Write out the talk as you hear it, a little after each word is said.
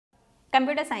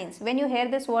Computer science, when you hear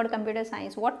this word computer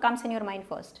science, what comes in your mind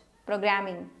first?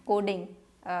 Programming, coding,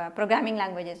 programming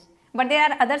languages. But there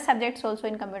are other subjects also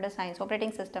in computer science: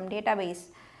 operating system, database,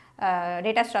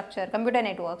 data structure, computer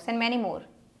networks, and many more.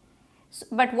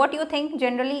 But what you think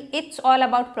generally, it's all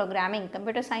about programming.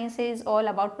 Computer science is all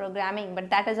about programming, but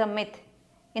that is a myth.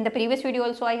 In the previous video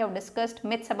also I have discussed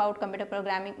myths about computer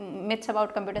programming, myths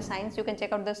about computer science. You can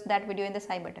check out that video in the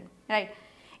side button, right?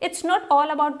 It's not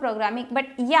all about programming, but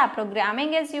yeah,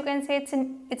 programming is, you can say, it's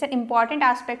an important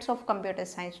aspect of computer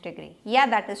science degree. Yeah,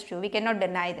 that is true. We cannot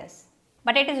deny this.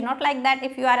 But it is not like that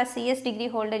if you are a CS degree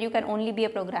holder, you can only be a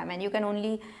programmer and you can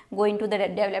only go into the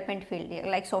development field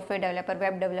like software developer,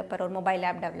 web developer, or mobile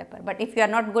app developer. But if you are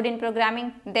not good in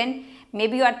programming, then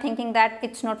maybe you are thinking that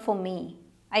it's not for me.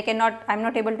 I'm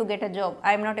not able to get a job.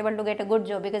 I'm not able to get a good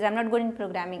job because I'm not good in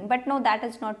programming. But no, that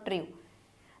is not true.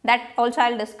 That also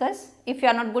I'll discuss. If you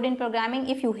are not good in programming,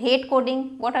 if you hate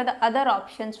coding, what are the other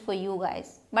options for you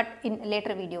guys? But in a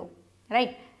later video,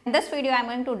 right? In this video, I'm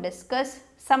going to discuss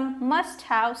some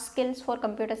must-have skills for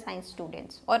computer science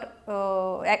students,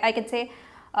 or I can say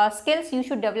skills you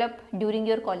should develop during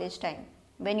your college time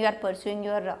when you are pursuing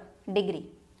your degree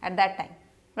at that time,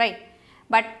 right?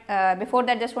 But before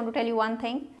that, just want to tell you one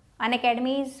thing.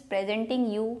 Unacademy is presenting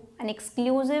you an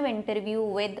exclusive interview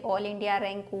with All India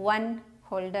Rank 1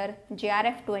 holder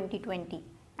JRF 2020.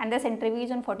 And this interview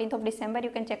is on 14th of December. You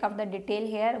can check out the detail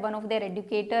here. One of their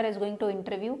educator is going to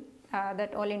interview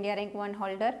that All India Rank 1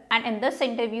 holder. And in this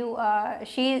interview,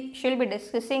 she'll be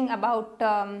discussing about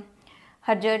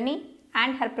her journey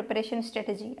and her preparation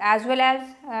strategy, as well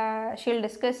as she'll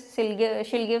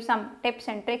give some tips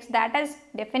and tricks that is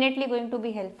definitely going to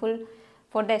be helpful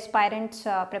for the aspirants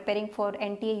preparing for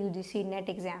NTA UGC NET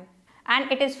exam. And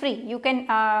it is free. You can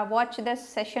watch this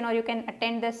session or you can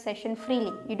attend this session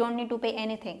freely. You don't need to pay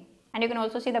anything. And you can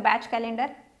also see the batch calendar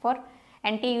for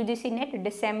NTA UGC NET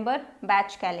December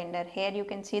batch calendar. Here you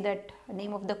can see that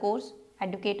name of the course,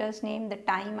 educator's name, the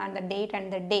time and the date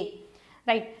and the day,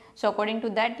 right? So according to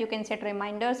that, you can set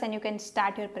reminders and you can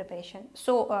start your preparation.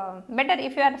 So better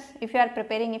if you are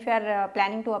preparing, if you are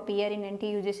planning to appear in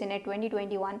NTA UGC NET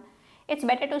 2021, it's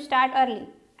better to start early.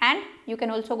 And you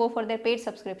can also go for their paid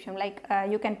subscription, like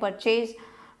you can purchase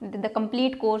the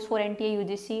complete course for NTA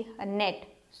UGC NET,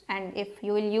 and if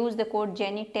you will use the code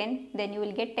Jenny10, then you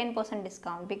will get 10%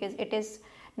 discount, because it is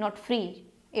not free.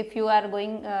 If you are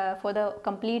going for the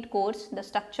complete course, the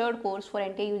structured course for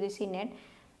NTA UGC NET,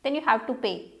 then you have to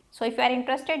pay. So if you are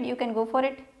interested, you can go for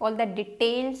it. All the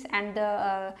details and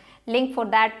the link for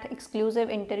that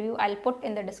exclusive interview I'll put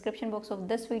in the description box of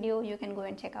this video. You can go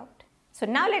and check out. So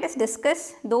now let us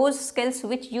discuss those skills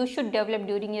which you should develop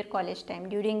during your college time,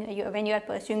 when you are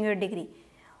pursuing your degree.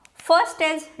 First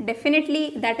is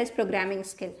definitely that is programming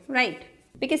skill, right?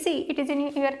 Because see, it is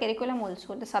in your curriculum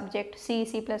also, the subject C,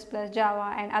 C++,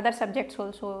 Java and other subjects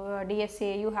also,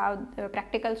 DSA, you have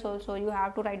practicals also, you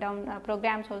have to write down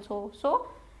programs also. So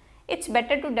it's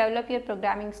better to develop your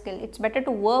programming skill. It's better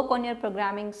to work on your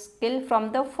programming skill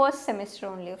from the first semester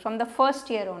only, from the first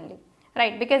year only.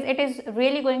 Right, because it is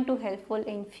really going to helpful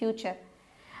in future.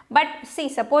 But see,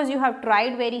 suppose you have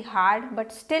tried very hard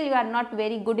but still you are not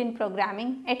very good in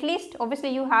programming, at least obviously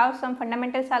you have some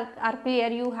fundamentals are clear,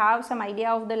 you have some idea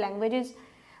of the languages,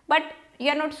 but you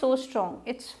are not so strong.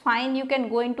 It's fine, you can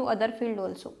go into other field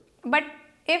also. But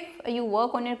if you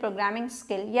work on your programming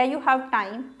skill, yeah, you have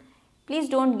time, please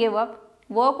don't give up.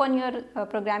 Work on your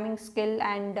programming skill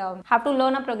and how to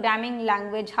learn a programming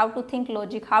language, how to think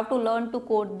logic, how to learn to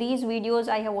code. These videos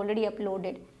I have already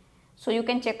uploaded. So you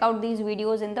can check out these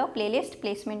videos in the playlist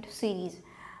placement series.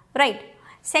 Right.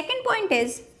 Second point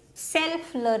is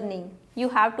self-learning. You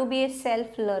have to be a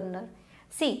self-learner.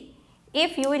 See,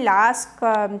 if you will ask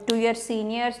to your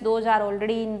seniors, those are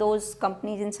already in those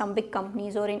companies, in some big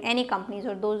companies or in any companies,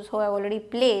 or those who have already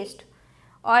placed,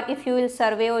 or if you will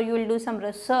survey or you will do some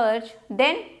research,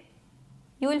 then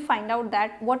you will find out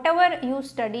that whatever you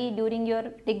study during your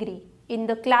degree in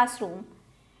the classroom,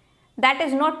 that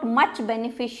is not much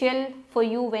beneficial for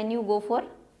you when you work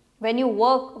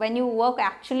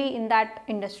actually in that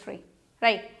industry,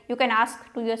 right? You can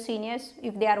ask to your seniors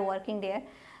if they are working there,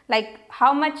 like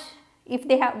how much, if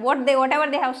they have whatever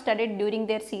they have studied during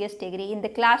their CS degree in the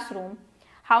classroom,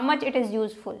 how much it is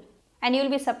useful, and you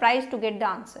will be surprised to get the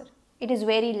answer. It is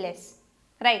very less,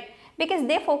 right? Because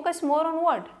they focus more on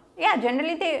what? Yeah,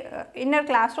 generally in their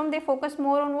classroom they focus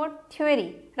more on what?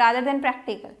 Theory rather than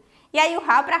practical. Yeah, you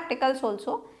have practicals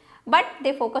also, but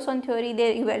they focus on theory.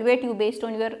 They evaluate you based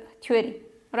on your theory,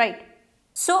 right?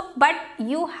 So, but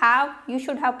you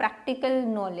should have practical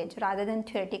knowledge rather than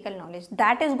theoretical knowledge.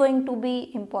 That is going to be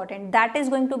important. That is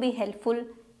going to be helpful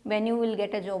when you will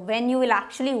get a job, when you will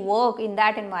actually work in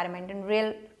that environment, in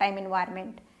real time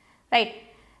environment, right?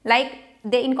 Like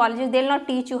in colleges, they'll not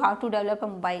teach you how to develop a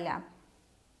mobile app,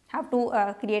 how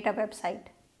to create a website,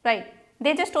 right?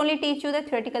 They just only teach you the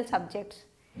theoretical subjects.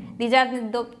 These are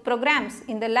the programs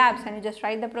in the labs, and you just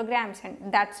write the programs and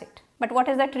that's it. But what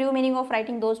is the true meaning of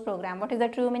writing those programs? What is the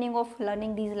true meaning of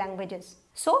learning these languages?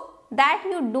 So that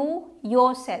you do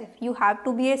yourself. You have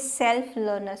to be a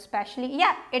self-learner, especially.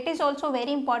 Yeah, it is also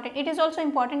very important. It is also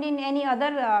important in any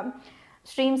other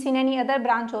streams, in any other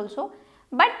branch also.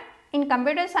 But in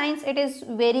computer science, it is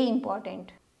very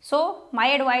important. So my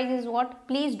advice is what?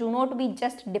 Please do not be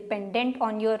just dependent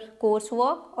on your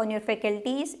coursework, on your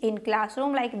faculties in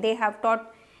classroom, like they have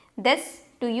taught this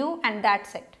to you and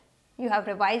that's it. You have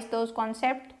revised those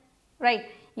concepts, right?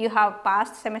 You have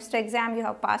passed semester exam, you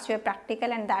have passed your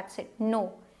practical and that's it.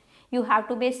 No, you have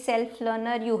to be a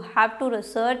self-learner. You have to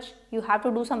research. You have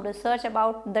to do some research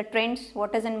about the trends,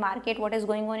 what is in market, what is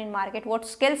going on in market, what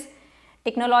skills,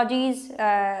 technologies,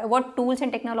 what tools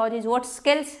and technologies, what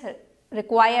skills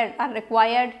are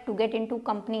required to get into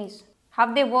companies,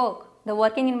 how they work, the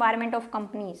working environment of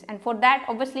companies. And for that,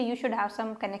 obviously you should have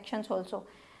some connections also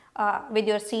with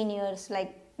your seniors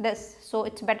like this. So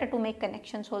it's better to make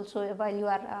connections also while you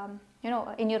are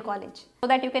in your college, so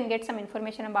that you can get some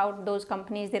information about those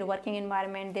companies, their working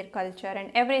environment, their culture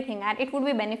and everything. And it would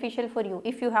be beneficial for you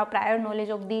if you have prior knowledge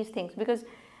of these things, because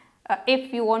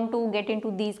if you want to get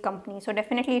into these companies, so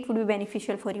definitely it would be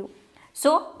beneficial for you.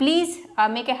 So please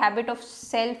make a habit of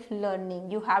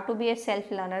self-learning. You have to be a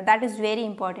self-learner. That is very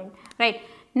important, right?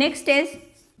 Next is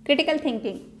critical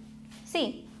thinking.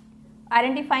 See,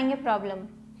 identifying a problem.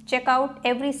 Check out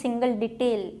every single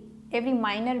detail, every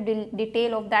minor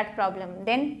detail of that problem.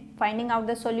 Then finding out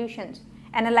the solutions,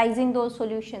 analyzing those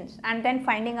solutions, and then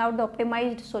finding out the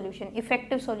optimized solution,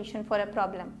 effective solution for a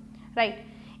problem, right?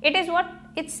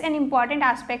 It's an important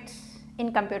aspect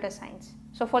in computer science.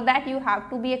 So for that, you have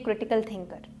to be a critical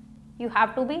thinker. You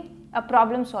have to be a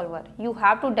problem solver. You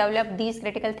have to develop these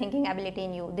critical thinking ability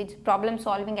in you, this problem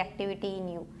solving activity in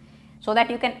you, so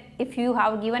that you can, if you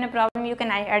have given a problem, you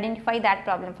can identify that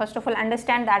problem. First of all,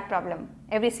 understand that problem,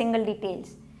 every single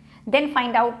details. Then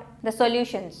find out the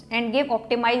solutions and give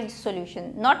optimized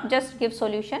solution. Not just give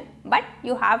solution, but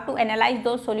you have to analyze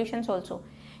those solutions also.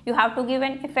 You have to give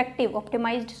an effective,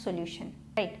 optimized solution,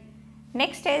 right?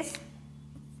 Next is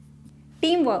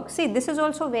teamwork. See, this is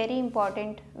also very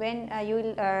important when you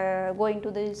will go into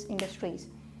these industries.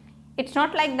 It's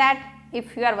not like that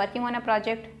if you are working on a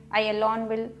project, I alone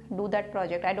will do that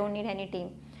project. I don't need any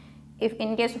team. If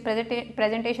in case of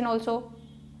presentation also,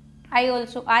 I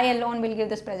alone will give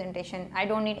this presentation. I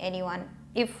don't need anyone.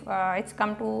 If it's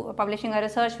come to publishing a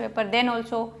research paper, then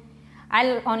also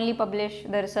I'll only publish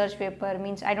the research paper,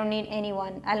 means I don't need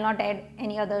anyone. I'll not add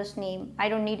any other's name. I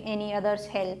don't need any other's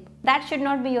help. That should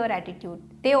not be your attitude.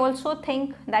 They also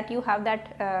think that you have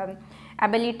that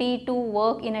ability to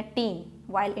work in a team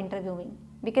while interviewing,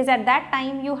 because at that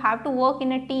time you have to work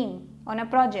in a team on a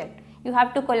project. You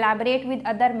have to collaborate with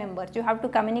other members. You have to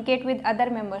communicate with other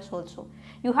members also.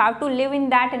 You have to live in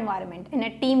that environment, in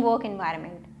a teamwork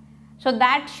environment. So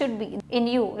that should be in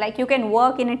you, like you can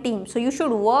work in a team. So you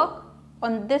should work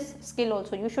on this skill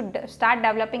also. You should start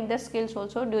developing this skills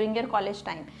also during your college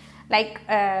time. Like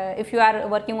if you are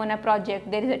working on a project,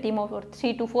 there is a team of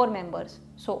 3 to 4 members.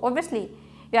 So obviously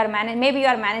you are maybe you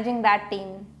are managing that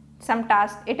team. Some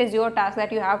task, it is your task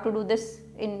that you have to do this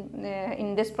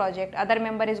in this project. Other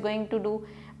member is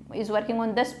working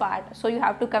on this part. So you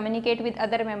have to communicate with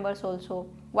other members also.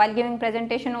 While giving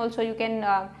presentation also, you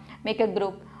can make a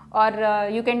group, or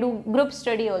you can do group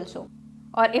study also.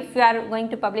 Or if you are going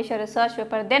to publish a research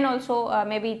paper, then also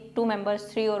maybe 2 members,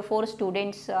 3 or 4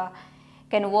 students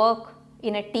can work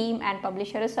in a team and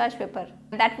publish a research paper.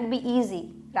 That would be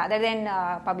easy, rather than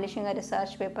publishing a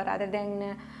research paper, rather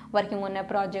than working on a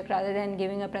project, rather than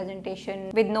giving a presentation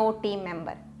with no team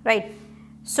member, right?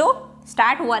 So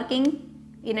start working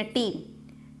in a team.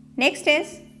 Next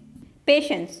is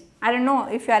patience. I don't know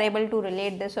if you are able to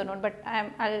relate this or not, but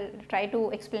I'll try to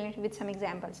explain it with some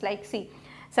examples. Like, see,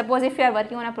 suppose if you are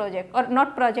working on a project, or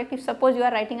not project, if suppose you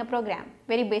are writing a program,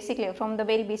 very basic level, from the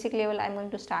very basic level I am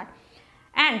going to start.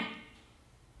 And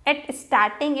at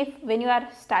starting, when you are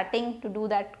starting to do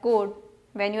that code,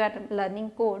 when you are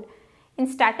learning code, in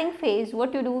starting phase,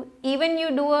 what you do, even you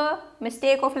do a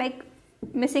mistake of like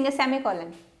missing a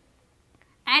semicolon,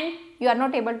 and you are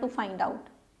not able to find out.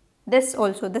 This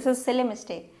is silly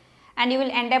mistake, and you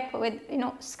will end up with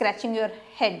scratching your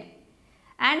head,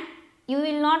 and you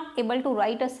will not able to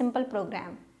write a simple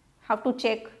program. How to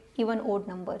check even odd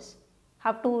numbers,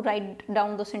 how to write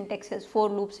down the syntaxes, for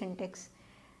loop syntax,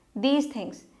 these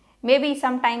things. Maybe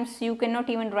sometimes you cannot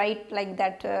even write like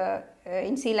that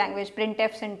in C language,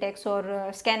 printf syntax or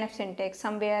scanf syntax.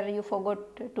 Somewhere you forgot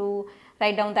to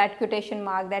write down that quotation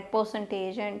mark, that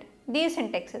percentage, and these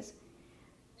syntaxes.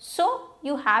 So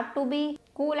you have to be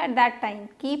cool at that time,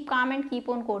 keep calm and keep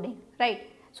on coding, right?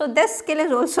 So this skill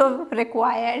is also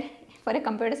required for a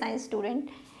computer science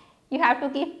student. You have to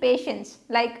keep patience.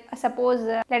 Like suppose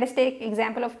let us take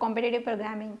example of competitive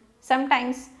programming.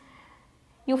 Sometimes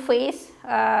you face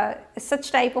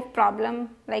such type of problem,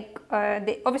 like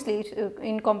obviously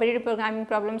in competitive programming,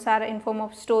 problems are in form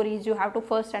of stories. You have to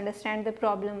first understand the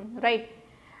problem, right,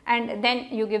 and then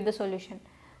you give the solution.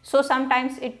 So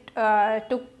sometimes it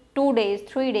took 2 days,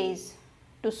 3 days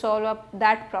to solve up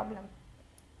that problem,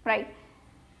 right?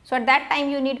 So at that time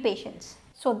you need patience.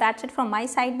 So that's it from my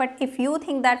side. But if you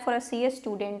think that for a CS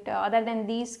student, other than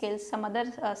these skills, some other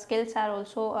skills are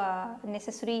also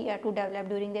necessary to develop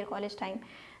during their college time,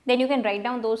 then you can write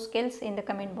down those skills in the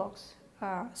comment box.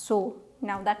 So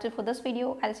now that's it for this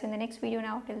video. I'll see you in the next video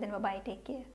now. Till then, bye bye, take care.